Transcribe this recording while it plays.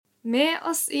Med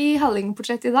oss i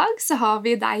Hallingportrett i dag så har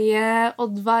vi deg,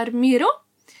 Oddvar Myro.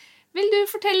 Vil du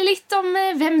fortelle litt om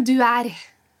hvem du er?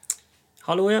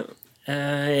 Hallo, ja.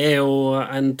 Jeg jo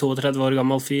en 32 år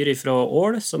gammel fyr fra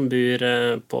Ål som bor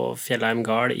på Fjellheim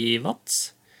Gard i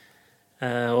Vats.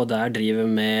 Og der driver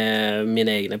jeg med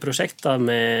mine egne prosjekter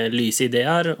med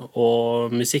lysideer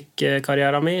og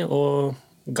musikkarrieren min og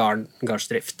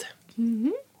gardsdrift.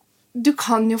 Du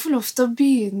kan jo få lov til å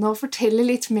begynne å fortelle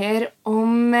litt mer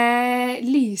om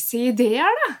lyse ideer,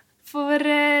 da. For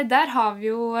der har vi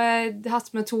jo hatt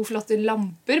med 2 flotte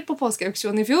lamper på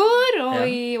påskeauksjonen i fjor, og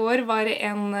i år var det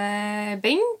en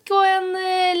benk og en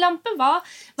lampe. Hva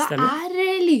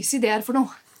er lyse ideer for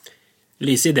noe?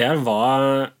 Lyse ideer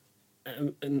var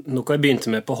noe jeg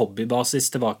begynte med på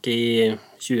hobbybasis tilbake i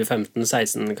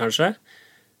 2015-16 kanskje.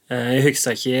 Jeg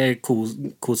husker ikke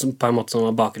hva som på en måte som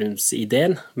var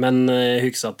bakgrunnsideen, men jeg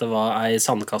husker at det var en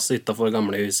sandkasse utenfor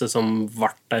gamlehuset som ble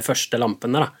de første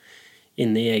lampene da,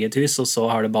 inne i eget hus, og så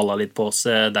har det ballet litt på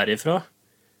seg derifra.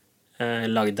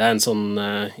 Jeg lagde en sånn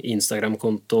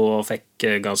Instagram-konto og fikk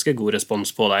ganske god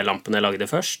respons på de lampene jeg lagde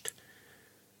først.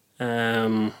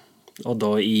 Og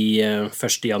da i 1.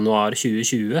 januar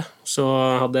 2020 så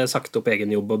hadde jeg sagt opp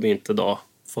egen jobb og begynte da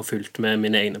for fullt med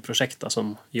mine egne prosjekter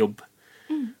som jobb.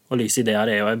 Og Lyse Ideer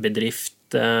er jo en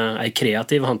bedrift, en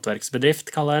kreativ håndverksbedrift,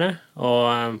 kaller jeg det.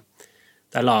 Og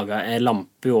det laget en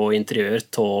lampe og interiør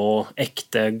til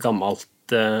ekte, gammelt,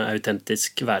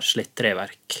 autentisk værslitt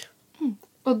treverk.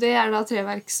 Og det er da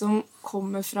treverk som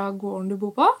kommer fra gården du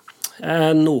bor på?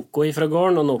 Noe ifra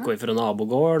gården, og noe ifra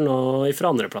nabogården, og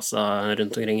ifra andre plasser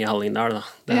rundt omkring i Hallingdal.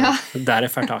 Der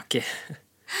jeg får tak i.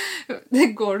 Det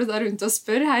går du da rundt og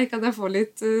spør, hei, kan jeg få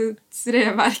litt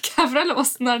treverk herfra, eller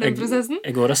hvordan er den prosessen?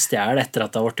 Jeg går og stjæler etter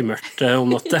at det har vært mørkt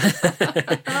om natta.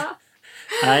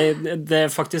 Nei, det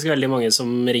er faktisk veldig mange som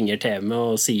ringer til meg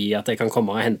og sier at jeg kan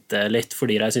komme og hente litt,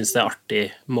 fordi de synes det er artig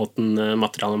måten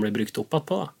materialene blir brukt opp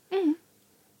på. Da.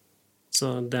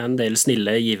 Så det er en del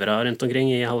snille givere rundt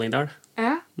omkring i Hallingdal.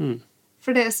 Ja,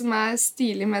 for det som er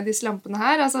stilig med disse lampene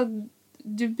her, altså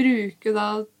du bruker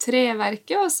da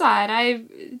treverket, og så er det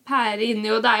en pære inni,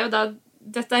 og det er jo da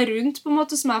dette er rundt på en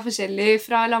måte som er forskjellig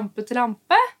fra lampe til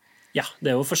lampe. Ja,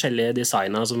 det er jo forskjellige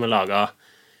designer som er laget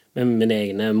med mine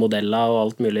egne modeller og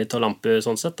alt mulig til lampe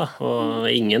sånn sett. Da. Og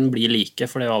ingen blir like,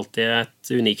 for det er jo alltid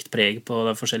et unikt preg på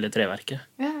det forskjellige treverket.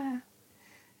 Ja.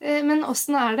 Men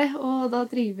hvordan er det å da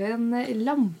drive en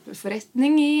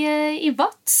lampeforretning i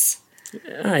Vats?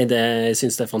 Nei, jeg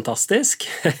synes det er fantastisk.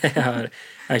 Jeg har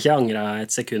ikke angret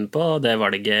et sekund på det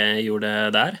valget jeg gjorde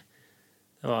der.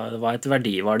 Det var et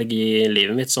verdivalg i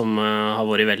livet mitt som har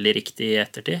vært veldig riktig i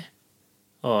ettertid.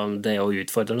 Og det er jo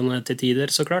utfordrende til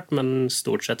tider, så klart, men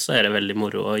stort sett så er det veldig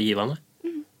moro og givende.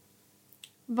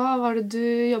 Hva var det du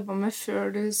jobbet med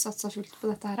før du satset fullt på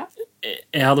dette her?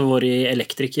 Jeg hadde vært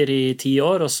elektriker i 10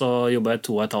 år, og så jobbet jeg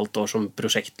 2,5 år som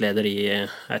prosjektleder i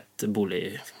et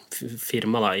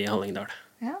boligfirma da, i Hallingdal.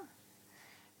 Ja.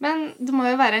 Men det må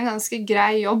jo være en ganske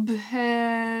grei jobb,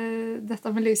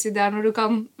 dette med lyse ideer, når du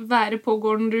kan være på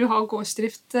gården, du har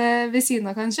gårdsdrift ved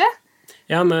siden av, kanskje?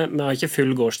 Ja, vi har ikke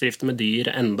full gårdsdrift med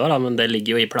dyr enda, da, men det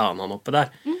ligger jo i planene oppe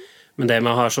der. Men det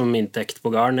vi har som inntekt på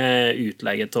gården er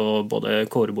utleie til både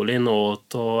kåreboligen og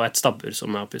til et stabbur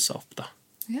som vi har pusset opp. Da.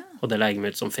 Ja. Og det legger vi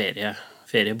ut som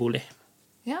feriebolig.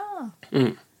 Ja.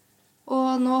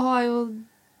 Og nå har jo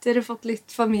dere fått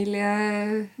litt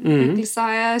familiebyggelse,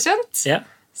 har jeg skjønt. Ja.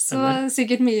 Så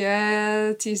sikkert mye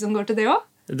tid som går til det også.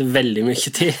 Det er veldig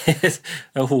mye tid. Det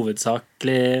er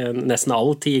hovedsakelig, nesten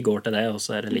all tid går til det, og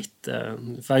så er det litt,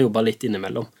 for jeg jobber litt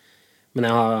innimellom. Men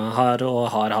jeg har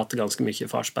hatt ganske mye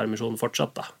farspermisjon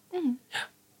fortsatt, da. Ja.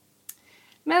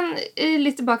 Men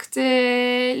litt tilbake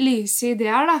til lyse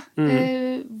ideer, da.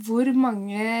 Hvor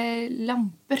mange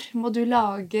lamper må du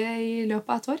lage i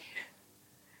løpet av et år?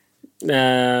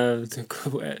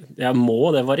 Det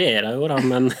varierer jo, da,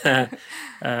 men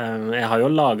jeg har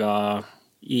jo laget,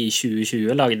 i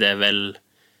 2020 lagde jeg vel,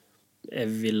 jeg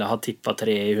ville ha tippet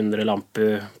 300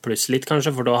 lamper pluss litt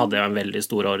kanskje, for da hadde jeg en veldig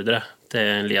stor ordre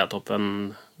til Liatoppen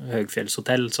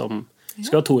Høgfjellshotell som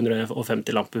skulle ha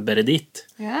 250 lamper bare dit.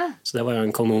 Ja. Så det var jo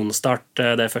en kanonstart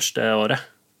det første året.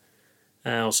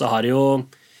 Og så har det jo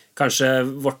kanskje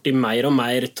vært i mer og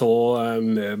mer av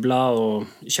møbler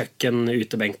og kjøkken,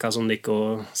 utebenker som det ikke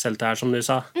har selv her, som du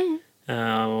sa.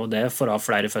 Og det er for å ha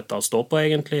flere føtter å stå på,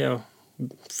 egentlig. Og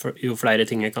jo flere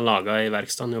ting jeg kan lage i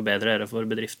verkstaden, jo bedre er det for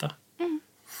bedrifter.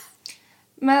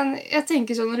 Men jeg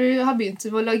tenker sånn, når du har begynt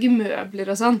å lage møbler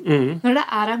og sånn, når det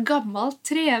er av gammelt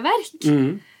treverk,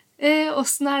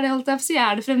 Hvordan det, holdt jeg på å si?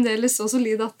 Det fremdeles så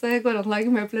solid at det går an å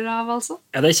lage møbler av, altså?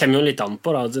 Ja, det kommer jo litt an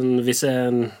på, da. Hvis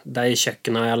de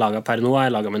kjøkkenene jeg har laget per nå, har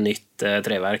jeg laget med nytt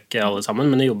treverk alle sammen,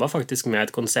 men jeg jobber faktisk med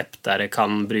et konsept der jeg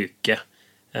kan bruke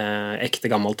ekte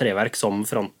gammelt treverk som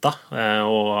fronta,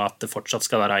 og at det fortsatt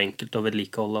skal være enkelt å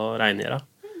vedlikeholde og rengjøre.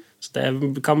 Så det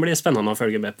kan bli spennende å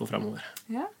følge med på fremover.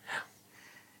 Ja.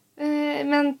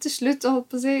 Men til slutt,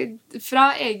 holdt på å si,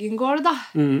 fra egen gård da,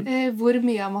 hvor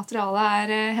mye av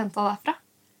materialet hentet derfra?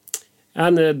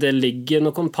 Ja, det ligger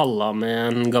noen paller med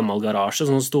en gammel garasje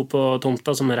som sto på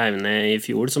tomta som rev ned i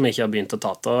fjor, som jeg ikke har begynt å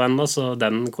ta til ennå, så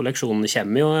den kolleksjonen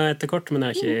kommer jo etter kort, men jeg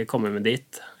har ikke kommet med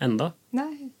dit enda.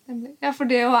 Nei, nemlig. Ja, for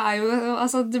det jo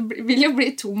altså, det vil jo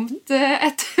bli tomt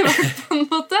etter hvert på en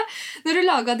måte. Når du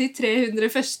laget de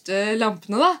 300 første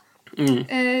lampene da,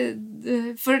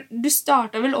 for du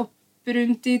startet vel opp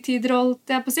rundt i tider, holdt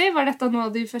jeg på å si. Var dette noe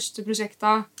av de første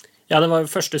prosjektene? Ja, det var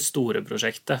det første store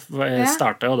prosjektet. Jeg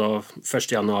startet jo da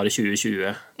 1. januar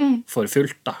 2020 for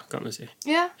fullt, da, kan du si.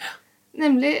 Ja,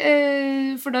 nemlig.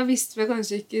 For da visste vi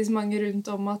kanskje ikke så mange rundt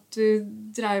om at du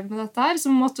drev med dette her.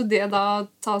 Så måtte det da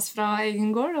tas fra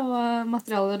egen gård og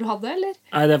materialer du hadde, eller?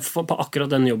 Nei, på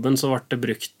akkurat den jobben så ble det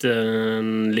brukt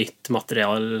litt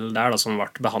material der da, som ble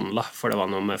behandlet. For det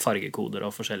var noe med fargekoder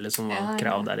og forskjellig som var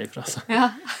krav derifra. Så.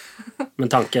 Ja. Men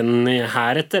tanken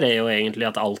heretter jo egentlig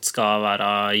at alt skal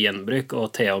være gjenbruk,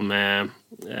 og til og med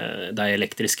de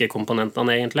elektriske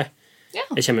komponentene egentlig. Ja.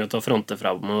 Jeg kommer jo til å fronte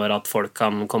fremover at folk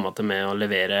kan komme til meg og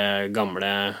levere gamle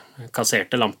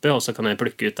kasserte lamper, og så kan jeg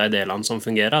plukke ut de delene som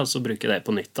fungerer, og så bruke det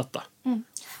på nytt. Da.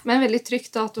 Men veldig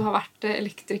trygt da, at du har vært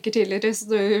elektriker tidligere, så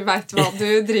du vet hva du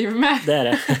driver med. Det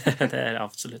det. Det det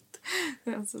absolutt.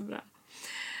 Det så bra.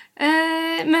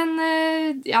 Men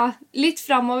ja, litt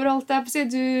fremover holdt jeg på å si.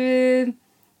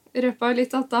 Du røpet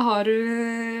litt at da har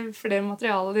du flere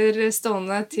materialer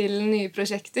stående til nye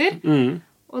prosjekter.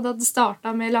 Og da det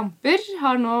startet med lamper,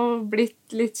 har nå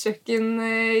blitt litt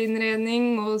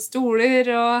kjøkkeninnredning og stoler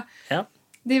og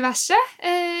diverse.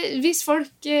 Hvis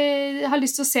folk har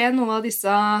lyst til å se noe av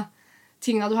disse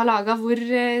tingene du har laget, hvor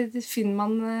finner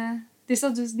man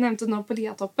disse? Du nevnte nå på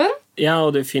Liatoppen. Ja,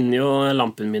 og du finner jo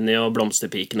lampen min og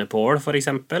blomsterpikene på Ål, for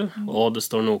eksempel. Og det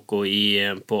står noe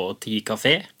på Ti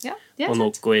Café, og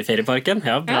noe i Ferieparken.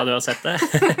 Ja, bra du har sett det.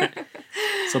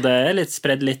 Så det litt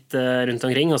spredd litt rundt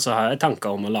omkring, og så har jeg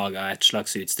tanker om å lage et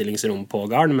slags utstillingsrom på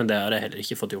gården, men det har jeg heller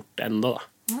ikke fått gjort enda da.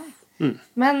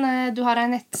 Men du har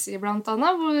en nettside blant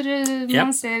annet, hvor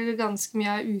man ser ganske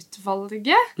mye av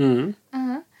utvalget.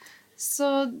 Så,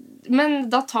 men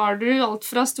da tar du alt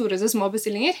fra store til små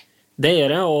bestillinger? Det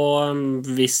gjør jeg, og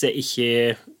hvis jeg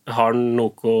ikke har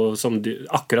noe som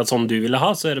akkurat sånn du ville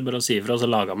ha, så det bare å si fra,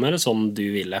 så lager vi det sånn du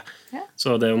ville.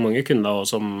 Så det jo mange kunder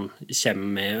også som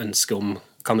kommer med ønske om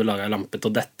kan du lage en lampe til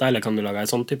dette, eller kan du lage en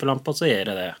sånn type lampe, så gjør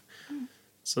jeg det.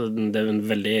 Så det en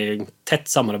veldig tett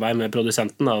samarbeid med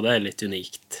produsenten, da, og det litt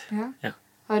unikt. Ja.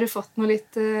 Har du fått noe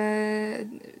litt,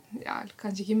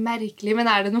 kanskje ikke merkelig, men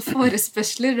det noen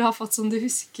forespørsler du har fått som du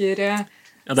husker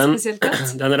spesielt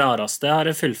godt? Den rareste har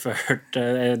jeg fullført,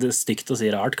 det stygt å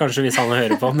si rart kanskje hvis han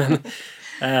hører på, men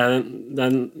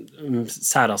den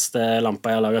særeste lampa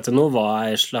jeg har laget til nå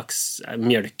var et slags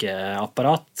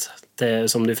mjølkeapparat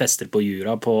som du fester på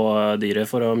jura på dyret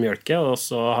for å mjølke, og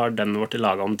så har den vært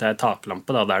laget om til en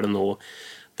taklampe, da,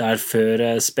 der før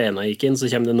spena gikk inn, så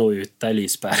kommer det noe ut av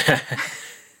lyspære.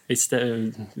 Hvis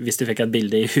du fikk et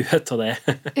bilde i huet av det.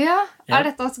 Ja,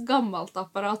 dette et gammelt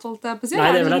apparat, holdt jeg på å si?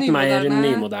 Nei, det vel et mer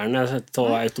nymoderne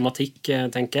av automatikk,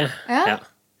 tenker jeg. Ja.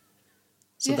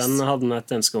 Så den hadde den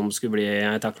et ønske om skulle bli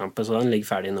en taklampe, så den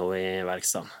ligger ferdig nå i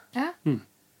verkstedet. Ja.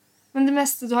 Men det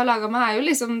meste du har laget med jo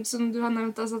liksom, som du har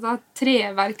nevnt, altså det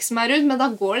treverk som rundt, men da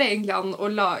går det egentlig an å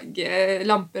lage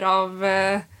lamper av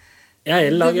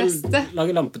jeg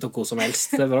lager lamper til hva som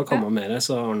helst. Det var å komme med det,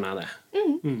 så ordner jeg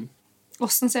det.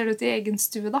 Hvordan ser det ut i egen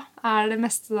stue da? Det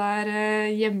meste der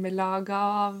hjemmelaget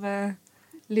av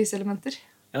lyselementer?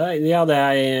 Ja, det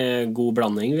en god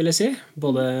blanding, vil jeg si.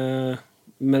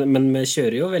 Men vi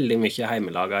kjører jo veldig mye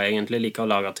hjemmelaget, egentlig. Liker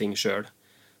å lage ting selv.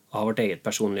 Og har vårt eget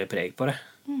personlige preg på det.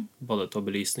 Både til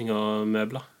belysning og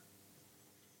møbler.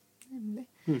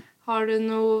 Har du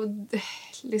noe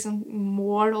liksom,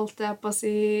 mål, holdt jeg på å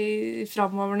si,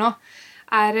 fremover nå?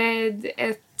 Det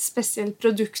et spesielt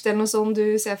produkt eller noe sånt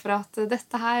du ser for at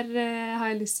dette her har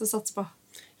jeg lyst til å satse på?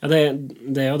 Ja,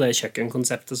 det jo det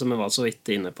kjøkkenkonseptet som jeg var så vidt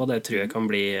inne på. Det tror jeg kan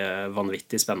bli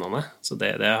vanvittig spennende. Så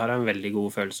det har jeg en veldig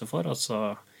god følelse for. Og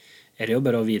så det jo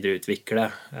bare å videreutvikle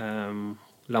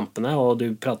lampene, og du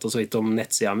pratet så vidt om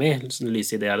nettsida mi,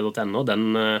 lysideer.no. Den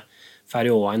får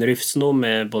jo også en rufs nå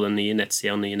med både en ny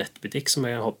nettside og en ny nettbutikk, som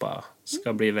jeg håper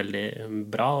skal bli veldig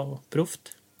bra og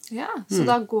proft. Ja, så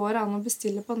da går det an å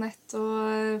bestille på nett,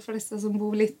 og for disse som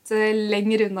bor litt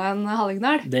lenger unna enn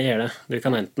Hallingdal. Det gjør det. Du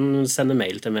kan enten sende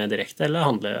mail til meg direkte, eller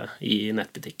handle i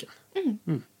nettbutikken.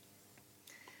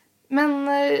 Men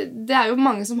det er jo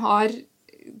mange som har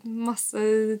masse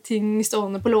ting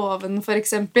stående på låven, for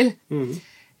eksempel.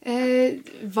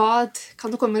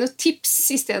 Kan du komme med noen tips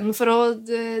i stedet for å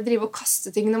drive og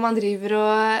kaste ting når man driver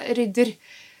og rydder?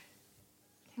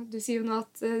 Du sier jo nå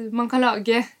at man kan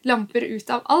lage lamper ut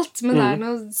av alt, men det er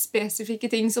noen spesifikke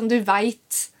ting som du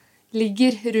vet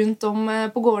ligger rundt om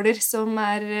på gårder som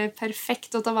er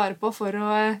perfekt å ta vare på for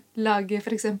å lage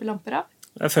for eksempel lamper av.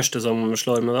 Det første som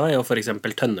slår meg da er jo for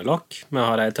eksempel tønnelokk. Vi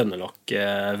har en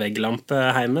tønnelokk-vegglampe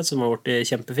hjemme som har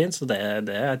vært kjempefin, så det er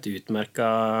et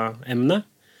utmerket emne.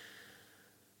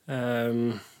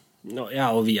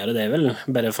 Ja, og videre det er vel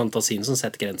bare fantasien som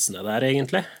setter grensene der,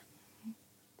 egentlig.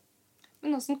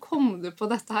 Men hvordan kom du på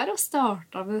dette her, og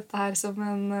startet med dette her som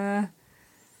en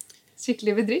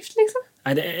skikkelig bedrift, liksom?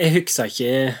 Nei, jeg husker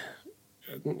ikke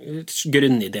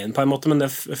grunnideen på en måte, men det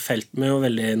felt meg jo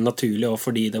veldig naturlig, og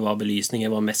fordi det var belysning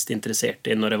jeg var mest interessert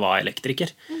i når jeg var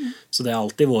elektriker. Så det har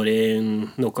alltid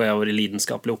vært noe jeg har vært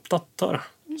lidenskapelig opptatt av.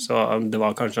 Så det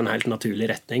var kanskje en helt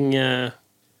naturlig retning,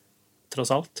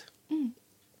 tross alt.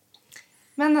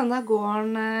 Men denne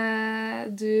gården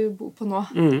du bor på nå,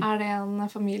 er det en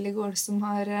familiegård som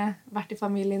har vært i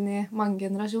familien i mange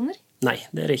generasjoner? Nei,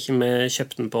 det er ikke. Vi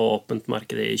kjøpte den på åpent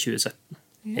markedet i 2017.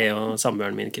 Jeg og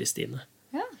samboeren min, Kristine.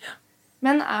 Ja.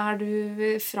 Men er du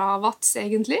fra Vats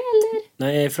egentlig, eller? Nei,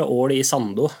 jeg er fra Ål i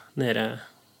Sando, nede,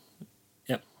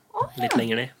 litt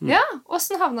lenger ned. Ja,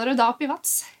 hvordan havner du da opp i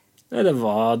Vats? Nei, det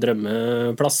var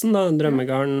drømmeplassen da,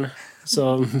 drømmegarden. Så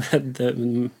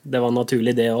det var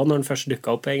naturlig det også, når den først dukket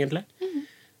opp, egentlig.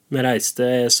 Vi reiste,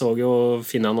 jeg så jo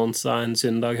Finn-annonser en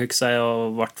søndag, husker jeg,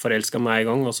 og ble forelsket med en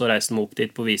gang, og så reiste vi opp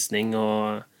dit på visning,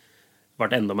 og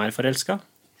ble enda mer forelsket.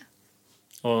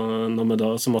 Og når vi da,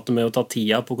 så måtte vi jo ta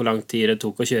tida på hvor lang tid det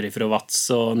tok å kjøre fra Vats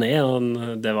og ned,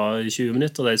 og det var 20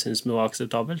 minutter, og det synes vi var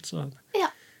akseptabelt, så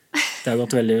det har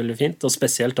gått veldig, veldig fint. Og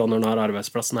spesielt da når en har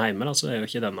arbeidsplassen hjemme, da, så er jo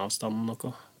ikke denne avstanden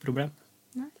noe problem.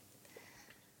 Nei.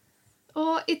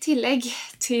 Og i tillegg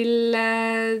til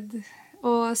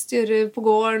å styre på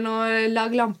gården og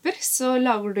lage lamper, så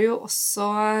lager du jo også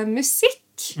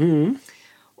musikk.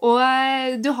 Og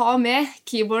du har med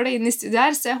keyboardet inn i studiet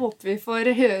her, så jeg håper vi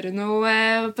får høre noe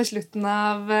på slutten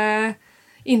av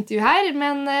intervjuet her.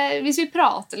 Men hvis vi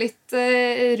prater litt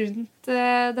rundt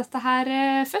dette her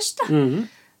først, da.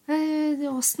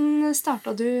 Hvordan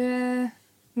startet du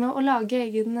med å lage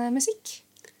egen musikk?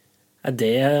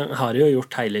 Det har jeg jo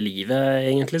gjort hele livet,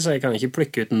 egentlig, så jeg kan ikke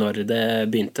plukke ut når det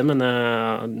begynte, men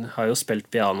jeg har jo spilt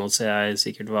piano siden jeg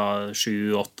sikkert var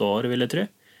 7-8 år, vil jeg tro.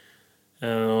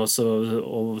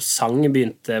 Og sang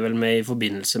begynte jeg vel med i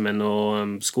forbindelse med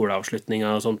noen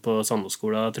skoleavslutninger og sånt på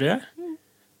Sandåsskolen, tror jeg.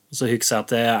 Og så husker jeg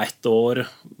at jeg ett år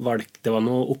det var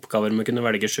noen oppgaver vi kunne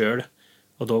velge selv,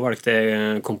 og da valgte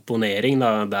jeg komponering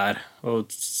da, der, og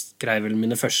skrev vel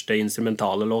mine første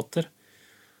instrumentale låter.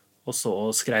 Og så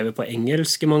skrev jeg på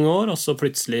engelsk i mange år, og så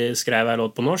plutselig skrev jeg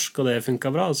låt på norsk, og det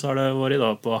funket bra, og så har det vært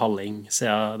da på Halling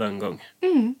siden den gang.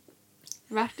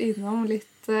 Vært innom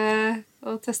litt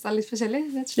og testet litt forskjellig,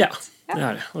 rett og slett. Ja, det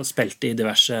har jeg. Og spilt i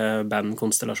diverse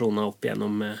bandkonstellasjoner opp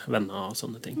igjennom med venner og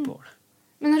sånne ting på det.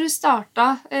 Men når du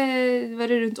startet,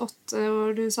 var det rundt 8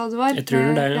 år du sa du var? Jeg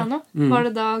tror det, ja. Var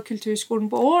det da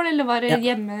kulturskolen på Ål, eller var det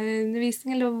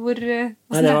hjemmeundervisning, eller hvor?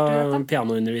 Nei, det var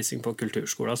pianoundervisning på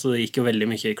kulturskolen, så det gikk jo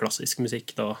veldig mye i klassisk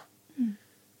musikk da,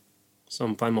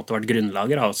 som på en måte var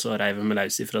grunnlager av, så reiv vi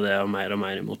løs ifra det og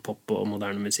mer mot pop og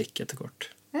moderne musikk etter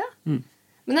kort. Ja.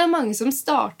 Men det er mange som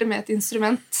starter med et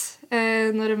instrument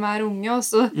når de er unge, og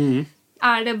så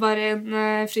er det bare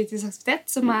en fritidsaktivitet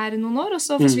som er noen år, og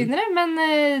så forsvinner det. Men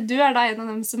du er da en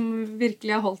av dem som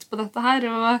virkelig har holdt på dette her.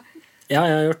 Og ja,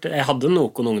 jeg hadde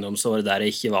noen ungdomsår der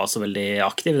jeg ikke var så veldig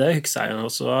aktiv, det husker jeg, og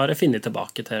så har jeg funnet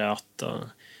tilbake til at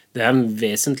det er en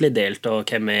vesentlig del av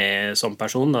hvem jeg er som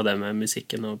person, da, det med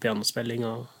musikken og pianospilling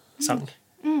og sang.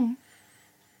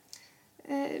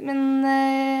 Men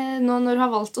nå når du har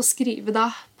valgt å skrive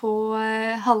da på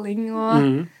Halling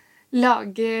og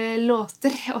lage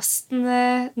låter, hvordan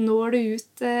når du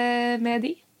ut med de?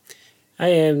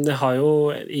 Jeg har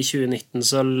jo, i 2019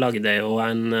 så lagde jeg jo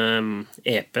en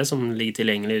EP som ligger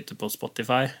tilgjengelig ute på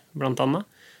Spotify, blant annet.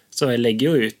 Så jeg legger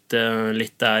jo ut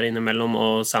litt der innimellom,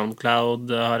 og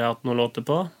SoundCloud har jeg hatt noen låter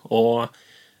på. Og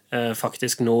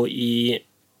faktisk nå i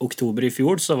oktober i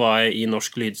fjor så var jeg i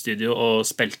Norsk Lydstudio og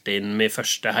spilte inn min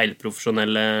første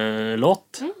helprofesjonelle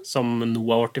låt, som nå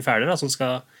har vært ferdig, da, som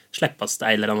skal slippes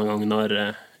en eller annen gang når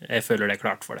jeg føler det er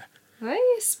klart for det. Oi,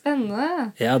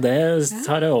 spennende. Ja, det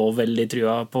har jeg også veldig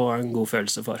trua på en god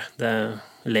følelse for. Det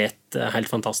let helt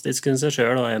fantastisk, synes jeg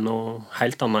selv, og er noe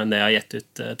helt annet enn det jeg har gitt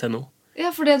ut til nå. Ja,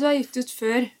 for det du har gitt ut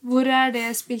før, hvor er det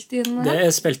spilt inn? Det er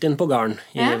spilt inn på Garn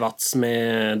i Vats,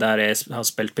 der jeg har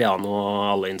spilt piano og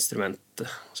alle instrumenter,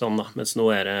 sånn da, mens nå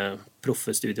er det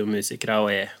proffe studiomusikere og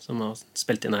jeg som har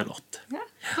spilt inn en låt. Ja.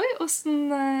 Oi,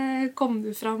 hvordan kom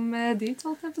du fram dit,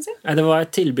 holdt jeg på å si? Det var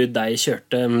et tilbud de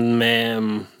kjørte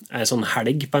med en sånn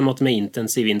helg på en måte med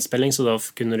intensiv innspilling, så da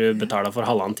kunne du betale for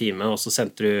halvannen time, og så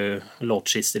sendte du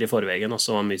låtskister i forvegen, og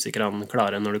så var musikerne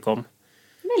klare når du kom.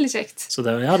 Veldig kjekt. Så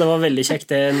det var veldig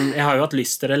kjekt. Jeg har jo hatt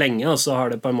lyst til det lenge, og så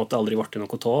har det på en måte aldri vært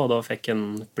noe tå, og da fikk en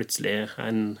plutselig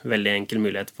en veldig enkel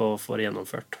mulighet på å få det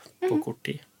gjennomført på kort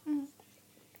tid.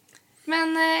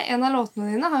 Men en av låtene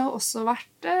dine har jo også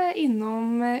vært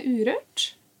innom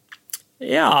Urørt.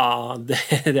 Ja,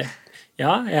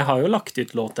 ja, jeg har jo lagt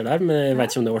ut låter der, men jeg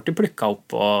vet ikke om det har vært plukket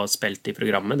opp og spilt i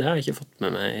programmet. Det har jeg ikke fått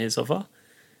med meg i så fall.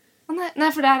 Nei,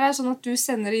 for det her er sånn at du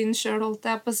sender inn selv, holdt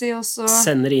jeg på å si, og så...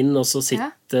 Sender inn, og så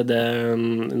sitter det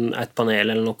et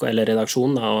panel eller noe, eller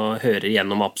redaksjon da, og hører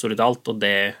gjennom absolutt alt, og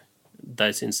det de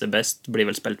synes er best blir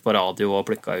vel spilt på radio og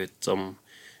plukket ut som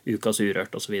Ukas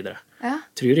Urørt og så videre. Ja.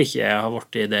 Tror ikke jeg har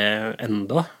vært i det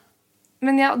enda.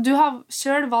 Men ja, du har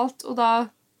selv valgt å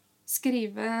da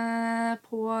skrive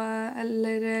på,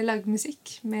 eller lage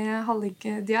musikk med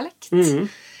hallingdialekt.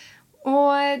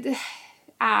 Og...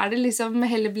 Er det liksom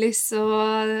Hellebliss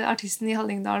og artisten i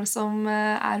Hallingdal som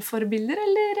er forbilder,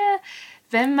 eller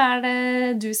hvem er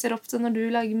det du ser opp til når du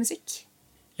lager musikk?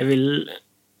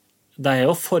 Det er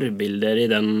jo forbilder i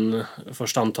den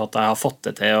forstand til at jeg har fått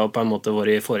det til og på en måte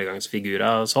vært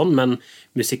foregangsfigurer og sånn, men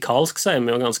musikalsk så er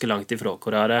vi jo ganske langt ifra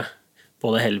hverandre.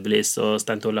 Både Hellebliss og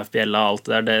Stein Torleif Bjella og alt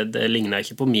det der, det ligner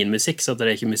ikke på min musikk, så det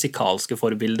er ikke musikalske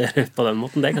forbilder på den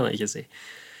måten, det kan jeg ikke si.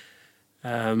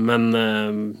 Men...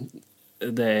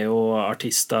 Det er jo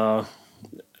artister.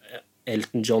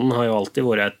 Elton John har jo alltid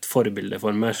vært et forbilde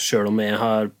for meg, selv om jeg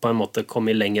har på en måte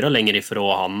kommet lenger og lenger ifra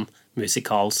han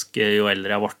musikalsk jo eldre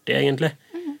jeg har vært i, egentlig.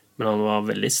 Men han var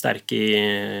veldig sterk i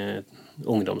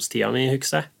ungdomstida mi,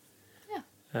 husker jeg. Ja.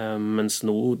 Mens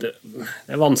nå, det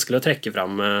er vanskelig å trekke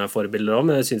frem forbilder også,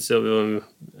 men jeg synes jo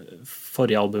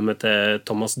forrige albumet til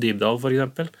Thomas Dybdahl, for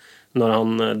eksempel,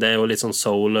 det er jo litt sånn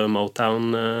soul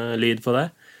Motown-lyd på det.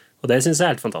 Og det synes jeg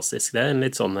er helt fantastisk. Det er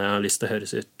litt sånn jeg har lyst til å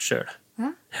høres ut selv.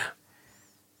 Ja.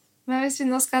 Men hvis vi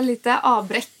nå skal ha litt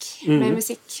avbrekk med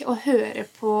musikk og høre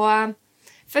på...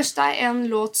 Først er en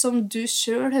låt som du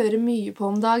selv hører mye på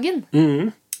om dagen.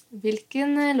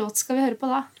 Hvilken låt skal vi høre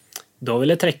på da? Da vil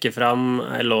jeg trekke frem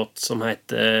en låt som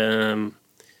heter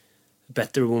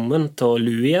Better Woman til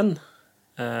Louien,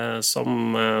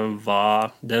 som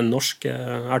var den norske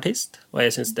artist, og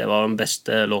jeg synes det var den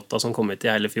beste låta som kom ut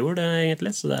i hele fjor,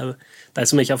 egentlig, så det er de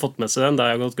som ikke har fått med seg den, da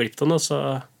har jeg gått glipp av noe, så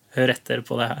hør etter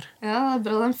på det her. Ja, det er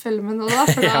bra den følger med nå da,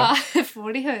 for da får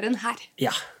de høre den her.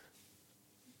 Ja.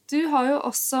 Du har jo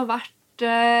også vært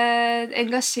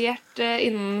engasjert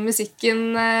innen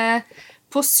musikken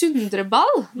på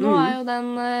Sundreball. Nå er jo den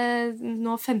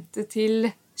nå 5.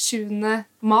 til 7.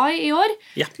 mai i år.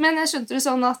 Ja. Men jeg skjønte det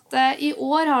sånn at i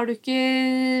år har du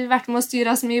ikke vært med å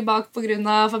styre så mye bak på grunn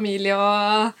av familie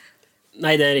og...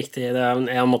 Nei, det er riktig.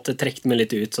 Jeg har måttet trekke meg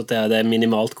litt ut, så det er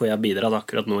minimalt hvor jeg har bidratt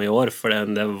akkurat nå i år, for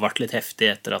det ble litt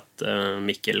heftig etter at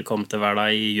Mikkel kom til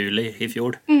hverdag i juli i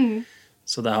fjor.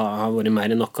 Så det har vært mer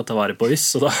enn nok å ta vare på oss,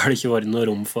 så da har det ikke vært noe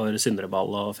rom for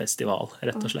Sundreball og festival,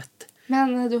 rett og slett.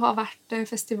 Men du har vært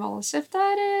festivalsjef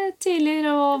der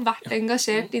tidligere og vært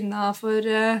engasjert innenfor...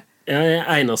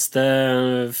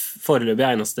 Foreløpig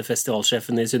eneste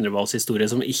festivalsjefen i Sundreballs historie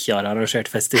som ikke har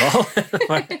arrangert festival.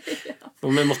 Og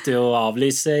vi måtte jo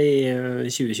avlyse i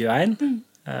 2021.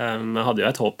 Vi hadde jo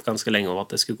et håp ganske lenge om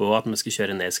at det skulle gå, at vi skulle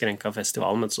kjøre nedskrenket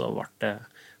festival, men så ble det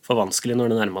for vanskelig når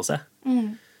det nærmet seg.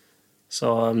 Så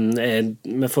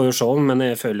vi får jo se, men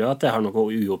jeg føler jo at jeg har noe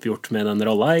uoppgjort med den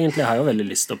rollen. Egentlig har jeg jo veldig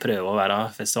lyst til å prøve å være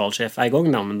festivalsjef en gang,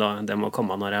 men det må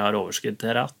komme når jeg har overskudd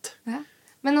til det. Ja.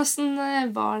 Men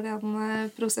hvordan var den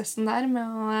prosessen der med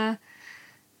å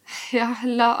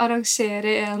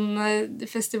arrangere en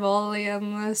festival i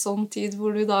en sånn tid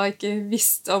hvor du da ikke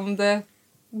visste om det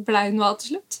ble noe av til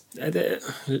slutt? Det er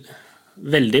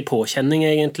veldig påkjenning,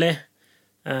 egentlig.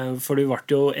 For du ble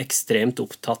jo ekstremt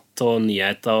opptatt av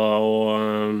nyheter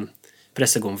og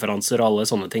pressekonferanser og alle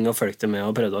sånne ting, og fulgte med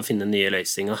og prøvde å finne nye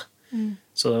løsninger.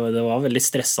 Så det var veldig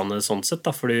stressende sånn sett, da,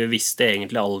 for du visste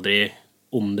egentlig aldri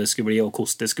om det skulle bli, og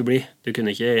hvordan det skulle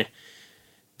bli.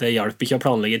 Det hjalp ikke å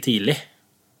planlegge tidlig,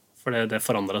 for det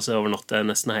forandret seg over natt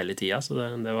nesten hele tiden, så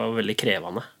det var veldig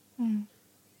krevende.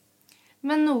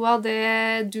 Men noe av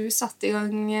det du satte i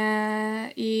gang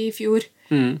i fjor,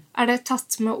 det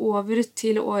tatt med over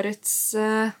til årets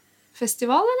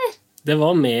festival, eller? Det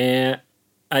var med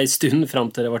en stund frem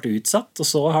til det ble utsatt, og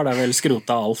så har de vel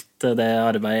skrotet alt det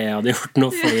arbeidet jeg hadde gjort nå,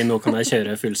 fordi nå kan jeg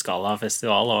kjøre fullskala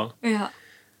festival, og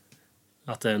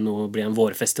at det nå blir en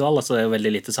vårfestival, altså det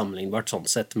veldig lite sammenlignbart sånn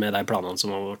sett med de planene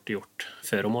som har vært gjort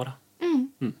før om året.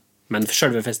 Men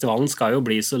selve festivalen skal jo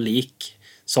bli så lik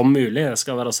som mulig. Det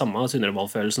skal være samme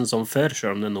Sunderball-følelsen som før,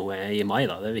 selv om det nå i mai,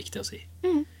 da. Det viktig å si.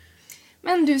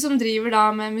 Men du som driver da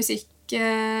med musikk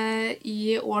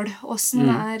i Ål,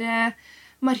 hvordan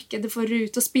markedet for å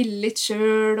ut og spille litt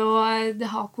selv, og det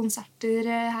har konserter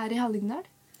her i Hallingdal?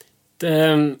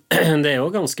 Det jo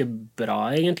ganske bra,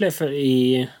 egentlig, for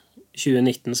i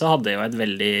 2019 så hadde jeg jo et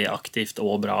veldig aktivt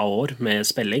og bra år med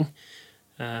spilling.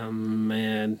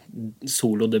 Med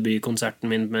solodebutkonserten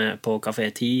min på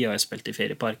Café 10, og jeg spilte i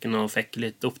Ferieparken og fikk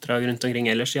litt oppdrag rundt omkring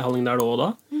ellers i Hallingdal også da.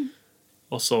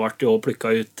 Og så ble det jo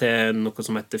plukket ut til noe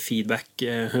som heter Feedback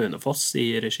Hønefoss i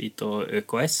regi av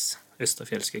ØKS,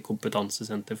 Østafjelske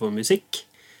kompetansesenter for musikk.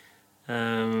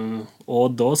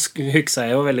 Og da husker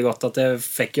jeg jo veldig godt at jeg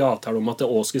fikk jo avtale om at jeg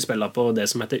også skulle spille på det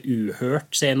som heter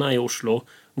Uhørt-scenen i Oslo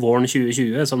våren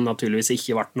 2020, som naturligvis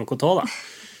ikke ble noe av da.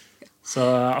 Så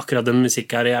akkurat den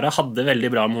musikkarrieren hadde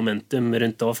veldig bra momentum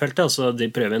rundt det, følte jeg, og så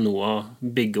de prøver nå å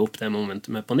bygge opp det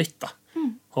momentumet på nytt da.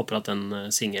 Håper at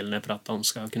den singelen jeg pratet om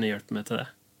skal kunne hjelpe meg til det.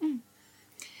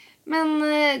 Men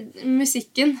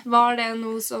musikken, var det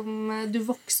noe som du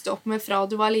vokste opp med fra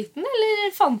du var liten,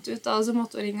 eller fant du ut da som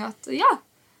 8-åring at ja,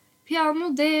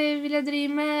 piano, det vil jeg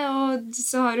drive med, og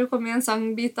så har du kommet i en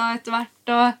sangbit da etter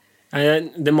hvert, og...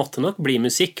 Det måtte nok bli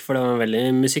musikk, for det var en veldig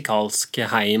musikalsk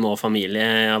heim og familie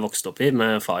jeg vokste opp i,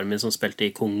 med far min som spilte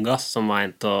i Kongas, som var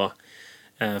en av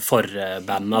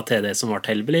forbandene til det som var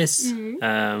Hellbillies.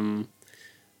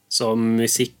 Så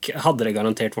musikk hadde det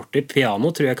garantert vært i.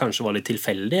 Piano tror jeg kanskje var litt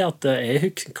tilfeldig, at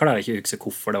jeg klarer ikke å huske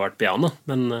hvorfor det var piano,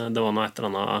 men det var noe et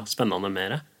eller annet spennende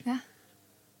med det. Ja.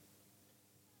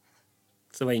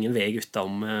 Så det var ingen vei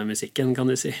utenom musikken,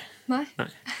 kan du si. Nei.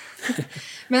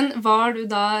 Men var du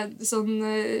da sånn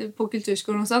på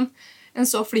kulturskolen og sånn, en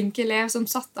så flink elev som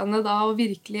satt deg ned da og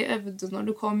virkelig øvde når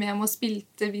du kom hjem og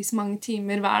spilte vis mange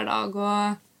timer hver dag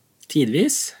og...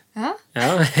 Tidvis. Ja?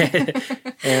 Ja,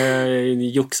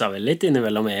 jeg juksa vel litt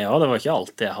innimellom jeg også. Det var ikke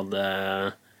alltid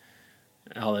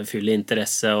jeg hadde full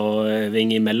interesse og øving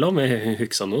imellom. Jeg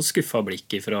husker noe skuffet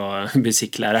blikk fra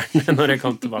musikklæreren når jeg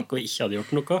kom tilbake og ikke hadde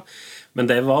gjort noe. Men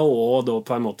det var også da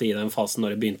på en måte i den fasen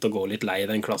når jeg begynte å gå litt lei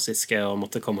den klassiske og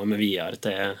måtte komme med videre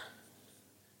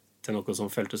til noe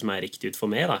som føltes mer riktig ut for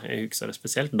meg da. Jeg husker det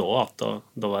spesielt da at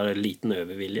da var det liten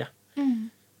overvilje.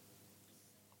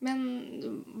 Men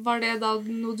var det da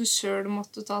noe du selv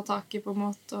måtte ta tak i på en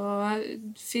måte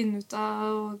og finne ut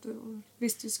av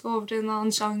hvis du skal over til en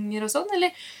annen sjanger og sånn?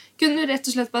 Eller kunne du rett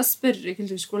og slett bare spørre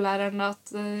kulturskolelæreren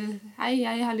at hei,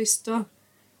 jeg har lyst til å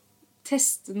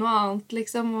teste noe annet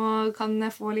liksom, og kan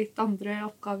jeg få litt andre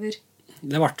oppgaver?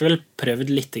 Det ble vel prøvd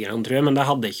litt grann, tror jeg, men det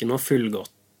hadde ikke noe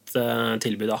fullgodt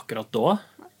tilbud akkurat da,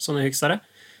 sånn jeg husker det.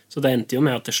 Så det endte jo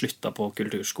med at jeg sluttet på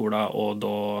kulturskolen, og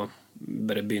da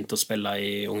bare begynte å spille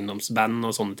i ungdomsband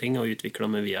og sånne ting, og utviklet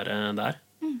meg videre der.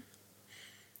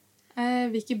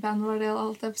 Hvilke band var det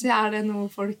alt? Det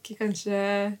noe folk kanskje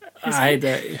husker? Nei,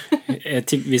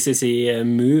 hvis jeg sier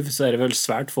Move, så det vel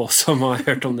svært få som har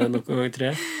hørt om det noen gang, tror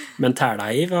jeg. Men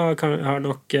Tærleiv har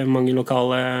nok mange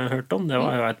lokale hørt om. Det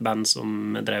var jo et band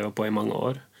som jeg drev på i mange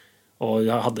år. Og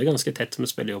jeg hadde ganske tett med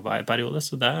spillejobber i periode,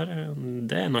 så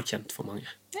det nok kjent for mange.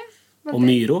 Ja, og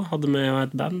Myro hadde med jo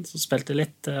et band som spilte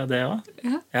litt det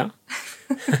også. Ja.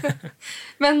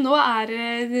 Men nå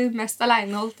du mest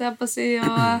alene, holdt jeg på å si,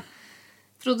 og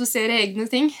produsere egne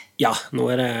ting? Ja, nå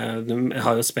jeg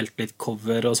har jo spilt litt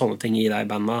cover og sånne ting i de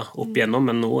bandene opp igjennom,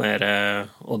 men nå det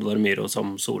Oddvar Myro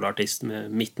som solartist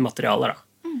med mitt materiale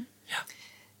da. Ja.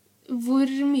 Hvor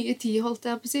mye tid, holdt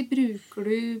jeg på å si, bruker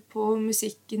du på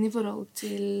musikken i forhold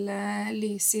til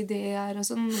lyse ideer og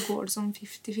sånn? Går det sånn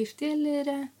 50-50,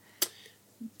 eller?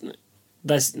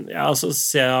 Ja, altså,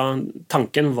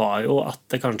 tanken var jo at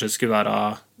det kanskje skulle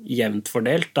være jevnt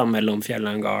fordelt da, mellom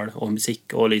Fjellengard og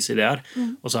musikk og lysideer.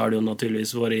 Og så har det jo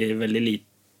naturligvis vært veldig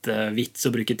lite vits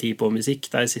å bruke tid på musikk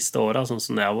de siste årene, sånn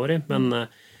som det har vært. Men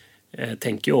jeg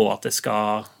tenker jo også at jeg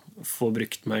skal få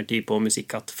brukt mer tid på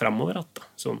musikk fremover,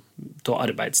 sånn til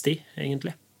arbeidstid,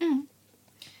 egentlig.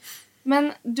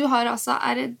 Men du har altså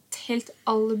et helt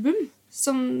album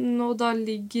som nå da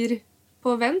ligger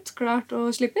på vent, klart å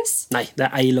slippes? Nei, det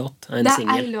er ei låt, en Det er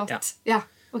singel. ei låt, ja,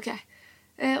 ok.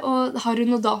 Og har du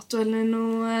noe dato eller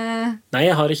noe... Nei,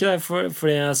 jeg har ikke det,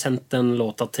 fordi jeg har sendt den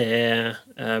låta til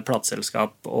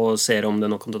plateselskap og ser om det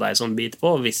er noen av deg som biter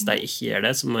på, og hvis de ikke gjør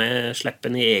det, så må jeg slippe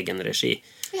den i egen regi.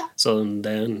 Ja. Så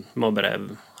det må bare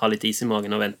ha litt is i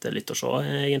magen og vente litt og se,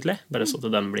 egentlig. Bare så at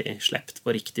den blir slept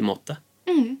på riktig måte.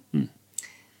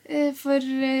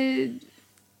 For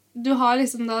du har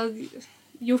liksom da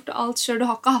gjort alt selv. Du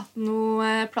har ikke hatt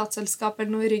noe plateselskap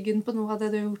eller noe i ryggen på noe av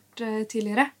det du har gjort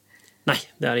tidligere? Nei,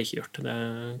 det har jeg ikke gjort. Det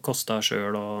kostet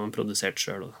selv og produsert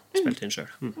selv og spilt inn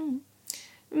selv.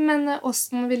 Men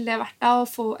hvordan vil det vært da å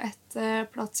få et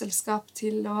plateselskap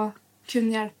til å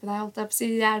kunne hjelpe deg? Holdt jeg på å si?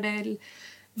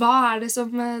 Hva er det som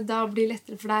da blir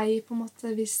lettere for deg på en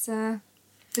måte, hvis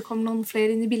det kommer noen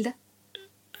flere inn i bildet?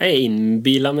 Jeg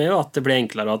innbiler meg jo at det blir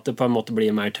enklere, at det på en måte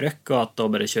blir mer trøkk, og at da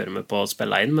bare kjører meg på å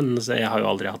spille inn, men jeg har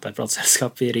jo aldri hatt et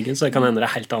plateselskap i ryggen, så det kan hende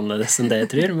det helt annerledes enn det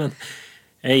jeg tror, men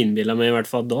jeg innbiler meg i hvert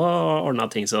fall at da ordner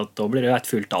ting så at da blir det jo et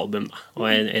fullt album da. Og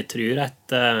jeg tror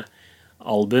et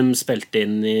album spilt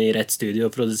inn i rett studio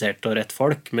og produsert av rett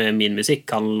folk med min musikk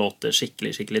kan låte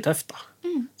skikkelig, skikkelig tøft da.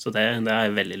 Så det har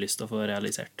jeg veldig lyst til å få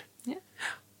realisert. Ja.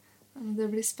 Det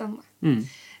blir spennende.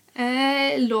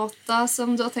 Låta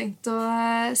som du har tenkt å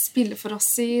spille for oss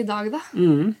i dag da?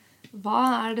 Hva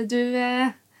er det du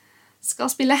skal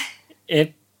spille?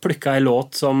 Jeg plukket en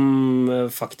låt som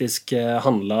faktisk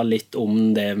handlet litt om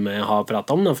det vi har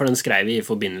pratet om, for den skrev vi i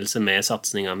forbindelse med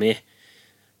satsningen min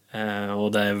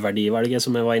og det verdivalget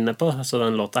som jeg var inne på, så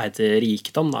den låta heter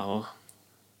Rikdom da, og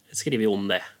jeg skriver om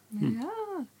det. Ja.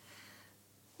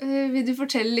 Vil du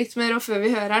fortelle litt mer, og før vi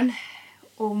hører den,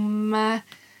 om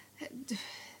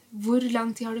hvor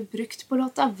lang tid har du brukt på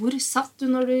låta? Hvor satt du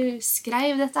når du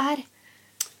skrev dette her?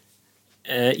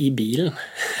 I bilen.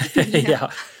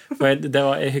 Ja. Det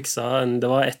var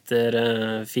etter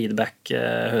feedback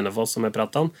Hønefoss som jeg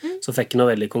pratet om, så fikk jeg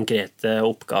noen veldig konkrete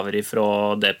oppgaver fra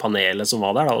det panelet som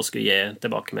var der da, og skulle gi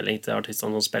tilbakemelding til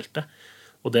artistene som spilte.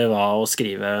 Og det var å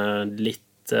skrive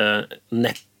litt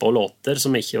neppe låter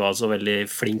som ikke var så veldig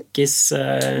flinkis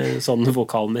sånn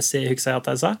vokalmessig, husker jeg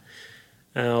at jeg sa.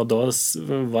 Og da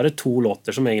var det 2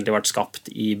 låter som egentlig ble skapt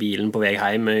i bilen på vei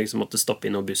hjem. Jeg måtte stoppe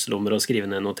i noen busslommer og skrive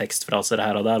ned noen tekstfraser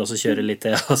her og der, og så kjøre litt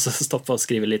til, og så stoppe og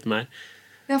skrive litt mer.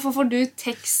 Ja, for får du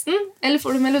teksten, eller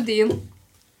får du melodien?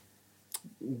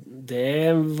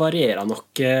 Det varierer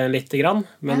nok litt grann,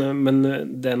 men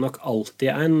det er nok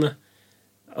alltid en...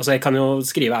 Altså, jeg kan jo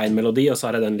skrive en melodi, og så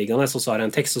har jeg den liggende, så har jeg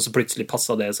en tekst, og så plutselig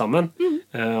passer det sammen.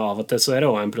 Av og til så er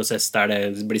det også en prosess der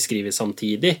det blir skrivet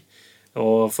samtidig.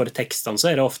 Og for tekstene så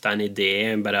er det ofte en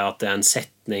idé, bare at det er en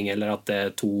setning, eller at det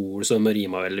er 2 ord som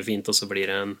rimer veldig fint, og så blir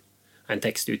det en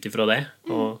tekst ut ifra det.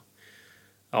 Og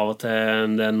av og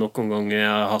til det er noen ganger jeg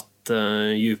har hatt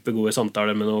djupe, gode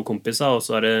samtaler med noen kompiser, og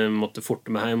så har jeg måttet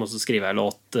forte meg hjem, og så skriver jeg en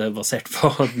låt basert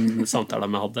på samtaler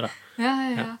vi hadde. Da.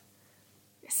 Ja.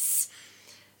 Yes.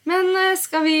 Men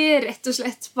skal vi rett og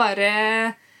slett bare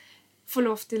få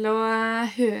lov til å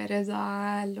høre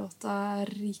da låta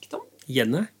Rikdom?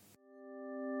 Gjerne.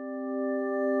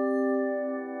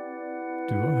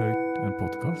 Du har hørt en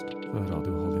podcast fra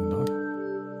Radio Hallingdal.